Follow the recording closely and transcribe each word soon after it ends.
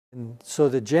And so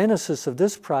the genesis of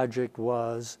this project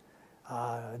was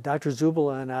Dr.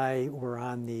 Dziubla and I were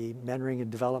on the Mentoring and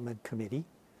Development Committee,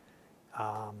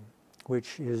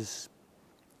 which is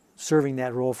serving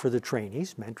that role for the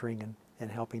trainees, mentoring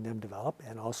and helping them develop,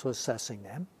 and also assessing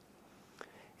them.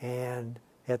 And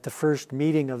at the first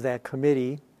meeting of that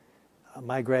committee,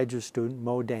 my graduate student,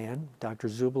 Mo Dan, Dr.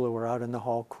 Dziubla were out in the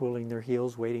hall cooling their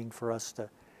heels, waiting for us to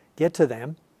get to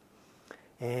them,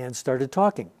 and started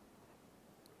talking.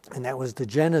 And that was the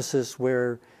genesis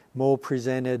where Mo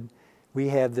presented, we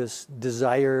have this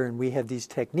desire and we have these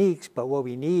techniques, but what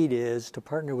we need is to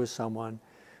partner with someone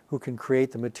who can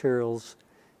create the materials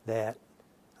that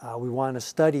we want to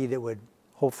study that would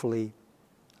hopefully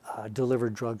deliver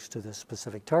drugs to the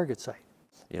specific target site.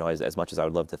 You know, as much as I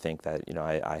would love to think that, you know,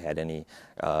 I had any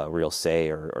real say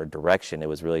or direction, it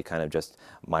was really kind of just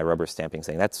my rubber stamping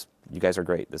saying, you guys are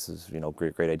great. This is, you know,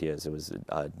 great ideas. It was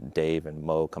Dave and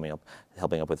Mo coming up,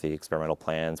 helping up with the experimental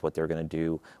plans, what they're going to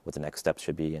do, what the next steps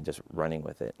should be, and just running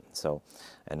with it. So,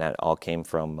 and that all came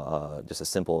from just a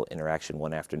simple interaction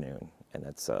one afternoon. And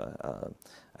that's, I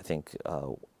think,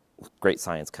 great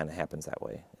science kind of happens that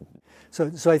way.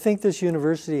 So I think this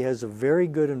university has a very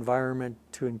good environment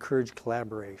to encourage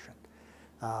collaboration.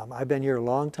 I've been here a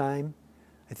long time.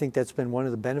 I think that's been one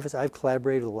of the benefits. I've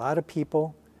collaborated with a lot of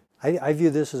people. I view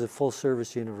this as a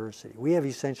full-service university. We have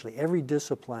essentially every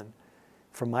discipline,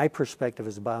 from my perspective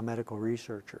as a biomedical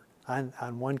researcher,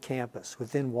 on one campus,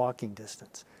 within walking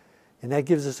distance. And that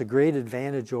gives us a great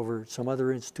advantage over some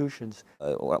other institutions.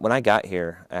 When I got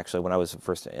here, actually, when I was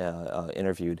first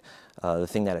interviewed, the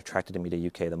thing that attracted me to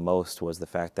UK the most was the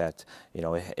fact that, you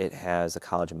know, it has a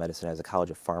College of Medicine, it has a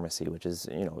College of Pharmacy, which is,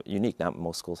 you know, unique. Not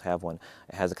most schools have one.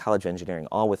 It has a College of Engineering,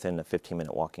 all within a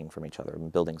 15-minute walking from each other.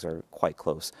 And buildings are quite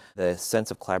close. The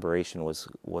sense of collaboration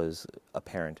was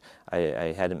apparent.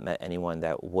 I hadn't met anyone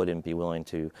that wouldn't be willing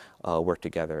to work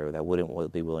together, that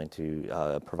wouldn't be willing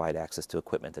to provide access to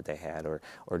equipment that they had, or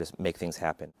just make things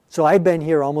happen. So I've been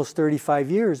here almost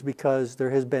 35 years because there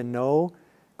has been no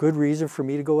good reason for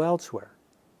me to go elsewhere.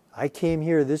 I came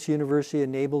here, this university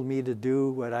enabled me to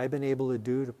do what I've been able to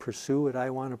do, to pursue what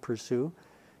I want to pursue,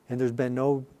 and there's been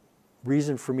no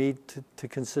reason for me to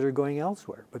consider going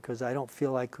elsewhere, because I don't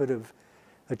feel I could have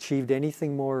achieved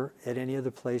anything more at any other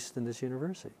place than this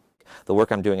university. The work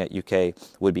I'm doing at UK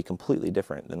would be completely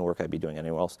different than the work I'd be doing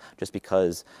anywhere else, just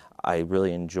because I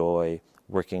really enjoy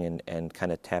working and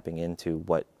kind of tapping into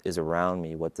what is around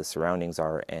me, what the surroundings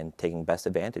are, and taking best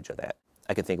advantage of that.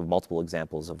 I can think of multiple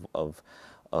examples of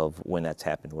when that's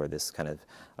happened, where this kind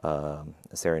of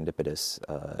serendipitous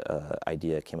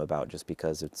idea came about just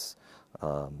because it's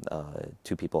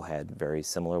two people had very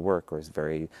similar work, or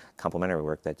very complementary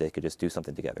work, that they could just do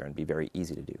something together and be very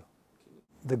easy to do.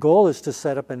 The goal is to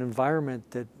set up an environment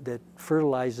that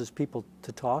fertilizes people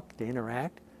to talk, to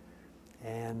interact,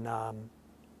 and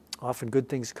often good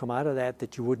things come out of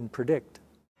that you wouldn't predict.